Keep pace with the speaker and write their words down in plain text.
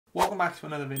Welcome back to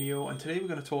another video, and today we're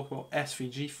going to talk about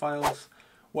SVG files,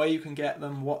 where you can get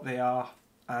them, what they are,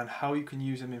 and how you can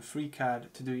use them in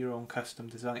FreeCAD to do your own custom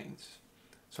designs.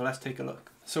 So let's take a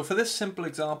look. So for this simple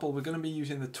example, we're going to be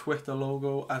using the Twitter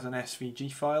logo as an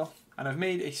SVG file, and I've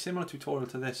made a similar tutorial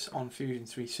to this on Fusion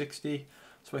 360,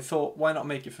 so I thought why not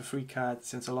make it for FreeCAD,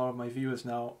 since a lot of my viewers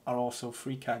now are also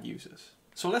FreeCAD users.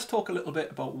 So let's talk a little bit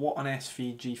about what an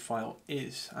SVG file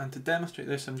is, and to demonstrate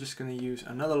this I'm just going to use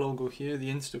another logo here,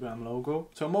 the Instagram logo.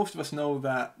 So most of us know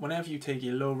that whenever you take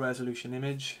a low resolution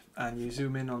image and you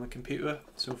zoom in on the computer,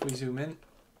 so if we zoom in,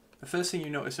 the first thing you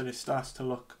notice is that it starts to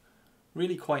look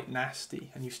really quite nasty,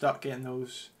 and you start getting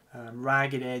those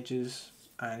ragged edges,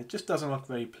 and it just doesn't look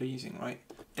very pleasing, right?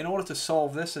 In order to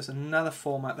solve this, there's another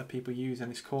format that people use, and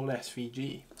it's called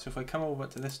SVG. So if I come over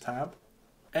to this tab,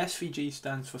 SVG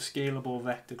stands for Scalable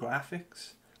Vector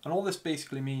Graphics, and all this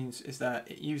basically means is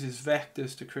that it uses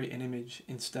vectors to create an image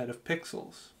instead of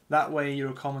pixels. That way you're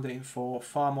accommodating for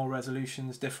far more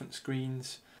resolutions, different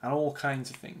screens, and all kinds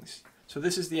of things. So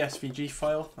this is the SVG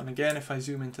file, and again if I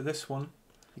zoom into this one,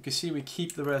 you can see we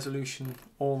keep the resolution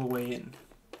all the way in,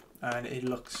 and it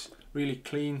looks really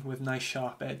clean with nice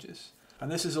sharp edges. And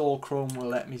this is all Chrome will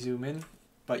let me zoom in,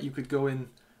 but you could go in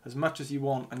as much as you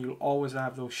want and you'll always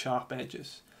have those sharp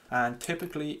edges. And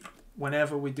typically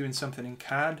whenever we're doing something in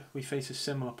CAD we face a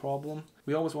similar problem.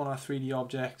 We always want our 3D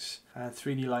objects and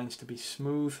 3D lines to be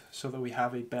smooth so that we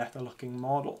have a better looking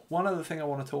model. One other thing I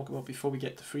want to talk about before we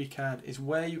get to FreeCAD is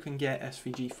where you can get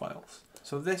SVG files.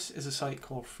 So this is a site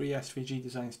called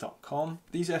freesvgdesigns.com.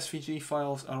 These SVG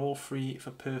files are all free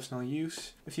for personal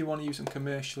use. If you want to use them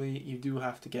commercially you do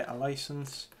have to get a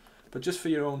license, but just for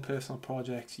your own personal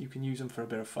projects you can use them for a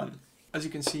bit of fun. As you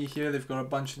can see here, they've got a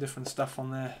bunch of different stuff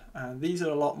on there, and these are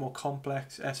a lot more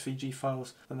complex SVG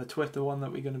files than the Twitter one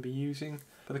that we're going to be using,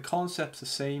 but the concept's the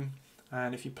same,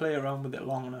 and if you play around with it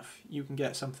long enough you can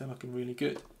get something looking really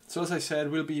good. So as I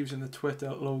said, we'll be using the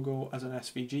Twitter logo as an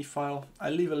SVG file.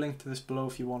 I'll leave a link to this below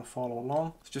if you want to follow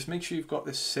along. So just make sure you've got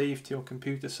this saved to your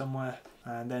computer somewhere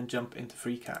and then jump into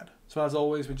FreeCAD. So as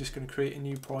always, we're just going to create a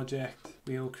new project.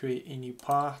 We'll create a new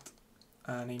part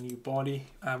and a new body,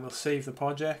 and we'll save the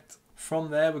project.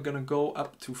 From there we're going to go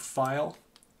up to File,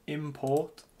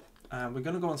 Import, and we're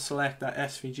going to go and select that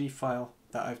SVG file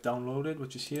that I've downloaded,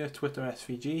 which is here, Twitter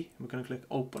SVG, and we're going to click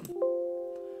Open.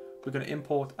 We're going to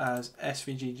import as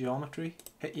SVG Geometry,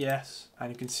 hit yes,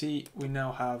 and you can see we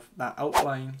now have that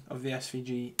outline of the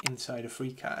SVG inside of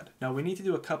FreeCAD. Now we need to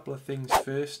do a couple of things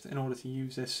first in order to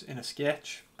use this in a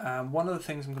sketch. One of the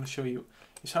things I'm going to show you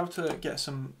is how to get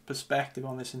some perspective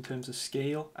on this in terms of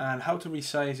scale and how to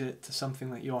resize it to something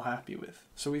that you're happy with.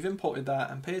 So we've imported that,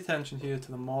 and pay attention here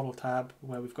to the Model tab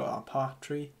where we've got our part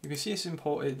tree. You can see it's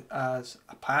imported as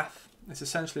a path. It's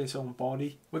essentially its own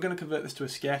body. We're going to convert this to a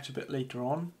sketch a bit later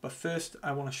on, but first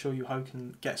I want to show you how you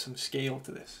can get some scale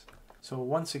to this. So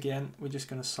once again we're just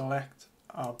going to select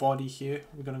our body here.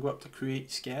 We're going to go up to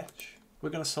Create Sketch. We're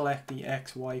going to select the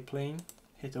XY plane,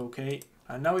 hit OK.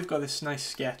 And now we've got this nice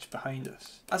sketch behind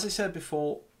us. As I said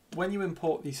before, when you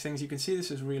import these things you can see this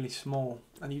is really small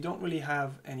and you don't really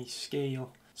have any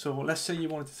scale. So let's say you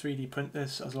wanted to 3D print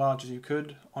this as large as you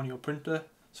could on your printer.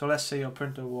 So let's say your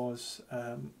printer was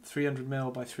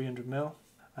 300mm by 300mm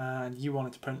and you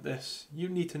wanted to print this. You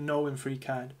need to know in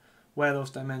FreeCAD where those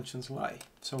dimensions lie.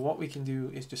 So what we can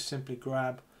do is just simply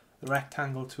grab the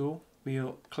rectangle tool.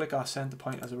 We'll click our center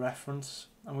point as a reference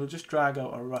and we'll just drag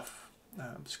out a rough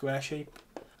square shape,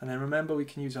 and then remember we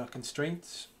can use our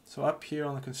constraints. So up here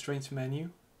on the constraints menu,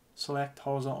 select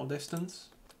horizontal distance.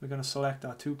 We're going to select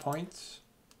our 2 points,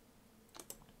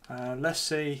 and let's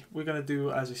say we're going to do,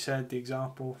 as I said, the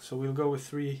example, so we'll go with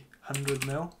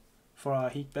 300mm for our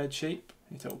heat bed shape.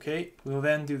 Hit OK. We'll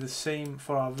then do the same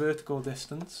for our vertical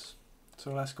distance,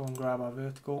 so let's go and grab our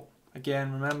vertical.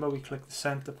 Again, remember we click the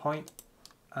center point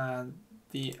and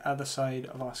the other side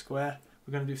of our square.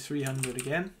 We're going to do 300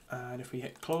 again, and if we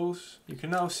hit close you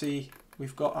can now see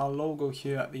we've got our logo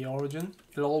here at the origin.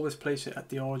 It'll always place it at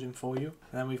the origin for you,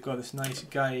 and then we've got this nice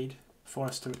guide for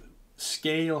us to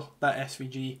scale that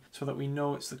SVG so that we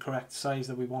know it's the correct size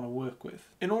that we want to work with.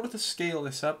 In order to scale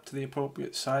this up to the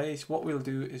appropriate size, what we'll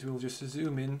do is we'll just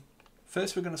zoom in.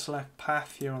 First we're going to select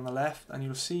Path here on the left, and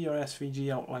you'll see your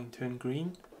SVG outline turn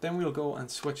green. Then we'll go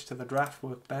and switch to the Draft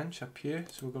workbench up here,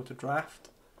 so we'll go to Draft.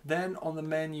 Then on the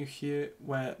menu here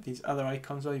where these other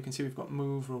icons are, you can see we've got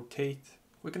Move, Rotate.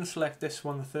 We're going to select this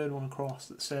one, the third one across,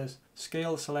 that says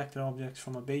Scale the selected objects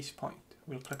from a base point.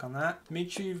 We'll click on that.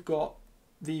 Make sure you've got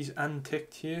these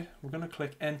unticked here. We're going to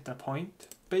click Enter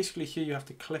Point. Basically here you have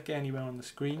to click anywhere on the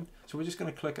screen. So we're just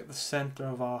going to click at the center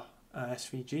of our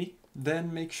SVG.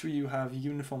 Then make sure you have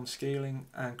uniform scaling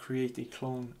and create a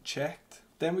clone checked.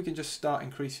 Then we can just start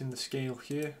increasing the scale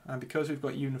here, and because we've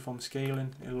got uniform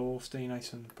scaling, it'll all stay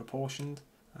nice and proportioned.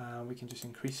 We can just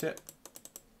increase it.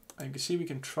 And you can see we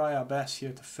can try our best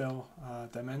here to fill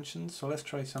dimensions. So let's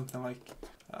try something like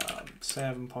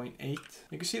 7.8.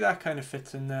 You can see that kind of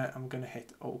fits in there. I'm going to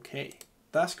hit OK.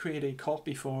 That's created a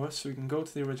copy for us, so we can go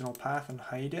to the original path and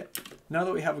hide it. Now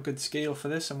that we have a good scale for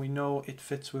this and we know it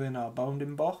fits within our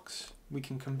bounding box, we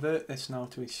can convert this now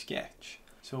to a sketch.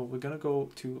 So we're going to go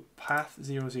to path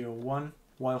 001.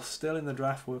 While still in the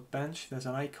draft workbench, there's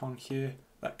an icon here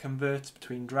that converts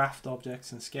between draft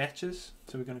objects and sketches.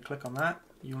 So we're going to click on that.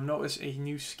 You'll notice a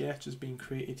new sketch has been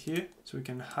created here, so we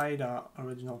can hide our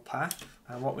original path,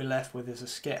 and what we're left with is a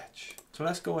sketch. So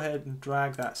let's go ahead and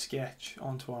drag that sketch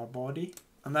onto our body,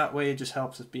 and that way it just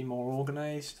helps us be more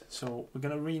organized. So we're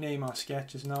going to rename our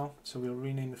sketches now. So we'll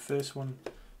rename the first one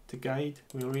to guide,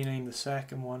 we'll rename the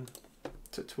second one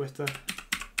to Twitter,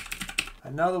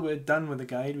 and now that we're done with the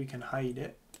guide, we can hide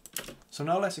it. So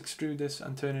now let's extrude this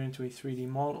and turn it into a 3D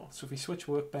model. So if we switch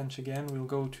workbench again, we'll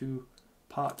go to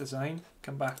Part Design,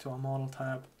 come back to our Model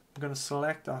tab. I'm going to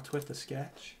select our Twitter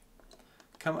sketch,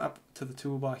 come up to the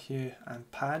toolbar here and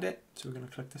pad it. So we're going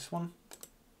to click this one,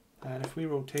 and if we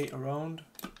rotate around,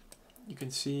 you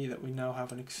can see that we now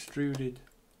have an extruded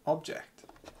object.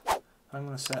 I'm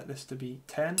going to set this to be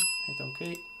 10, hit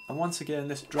OK. And once again,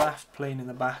 this draft plane in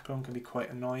the background can be quite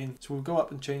annoying. So we'll go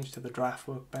up and change to the draft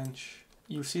workbench.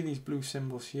 You'll see these blue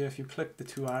symbols here. If you click the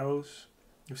two arrows,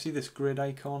 you'll see this grid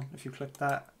icon. If you click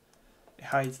that, it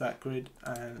hides that grid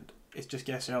and it just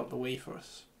gets it out of the way for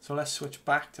us. So let's switch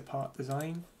back to Part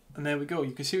Design, and there we go.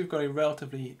 You can see we've got a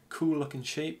relatively cool looking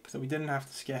shape that we didn't have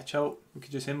to sketch out. We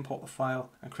could just import the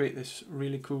file and create this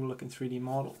really cool looking 3D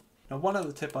model. Now, one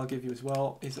other tip I'll give you as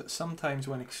well is that sometimes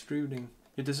when extruding,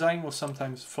 your design will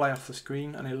sometimes fly off the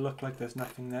screen and it'll look like there's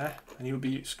nothing there, and you'll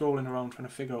be scrolling around trying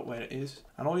to figure out where it is.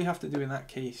 And all you have to do in that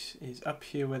case is up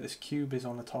here where this cube is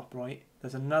on the top right,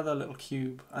 there's another little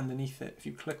cube underneath it. If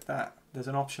you click that, there's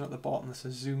an option at the bottom that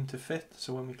says zoom to fit.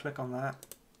 So when we click on that,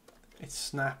 it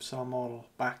snaps our model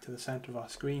back to the center of our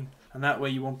screen, and that way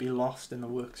you won't be lost in the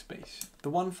workspace. The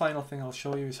one final thing I'll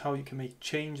show you is how you can make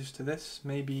changes to this.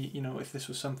 Maybe, you know, if this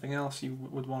was something else, you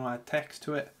would want to add text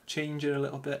to it, change it a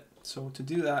little bit. So to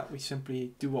do that, we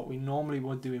simply do what we normally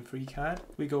would do in FreeCAD.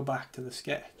 We go back to the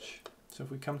sketch. So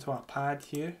if we come to our pad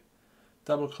here,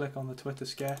 double click on the Twitter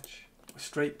sketch, we're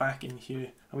straight back in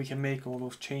here, and we can make all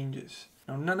those changes.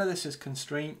 Now, none of this is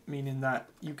constraint, meaning that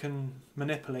you can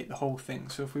manipulate the whole thing.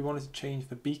 So if we wanted to change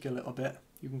the beak a little bit,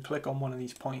 you can click on one of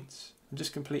these points and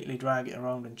just completely drag it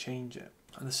around and change it.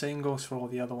 And the same goes for all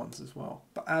the other ones as well.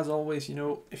 But as always, you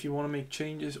know, if you want to make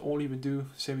changes, all you would do,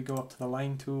 say we go up to the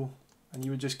line tool, and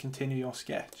you would just continue your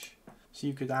sketch. So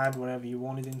you could add whatever you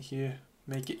wanted in here,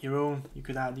 make it your own. You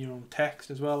could add your own text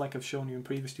as well, like I've shown you in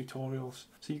previous tutorials.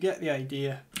 So you get the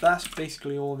idea. That's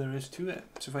basically all there is to it.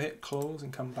 So if I hit close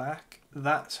and come back,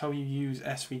 that's how you use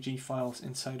SVG files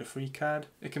inside of FreeCAD.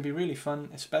 It can be really fun,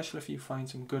 especially if you find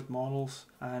some good models.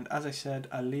 And as I said,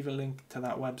 I'll leave a link to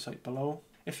that website below.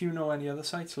 If you know any other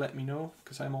sites, let me know,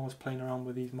 because I'm always playing around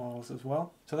with these models as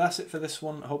well. So that's it for this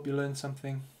one. I hope you learned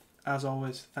something. As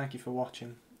always, thank you for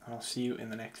watching, and I'll see you in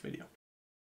the next video.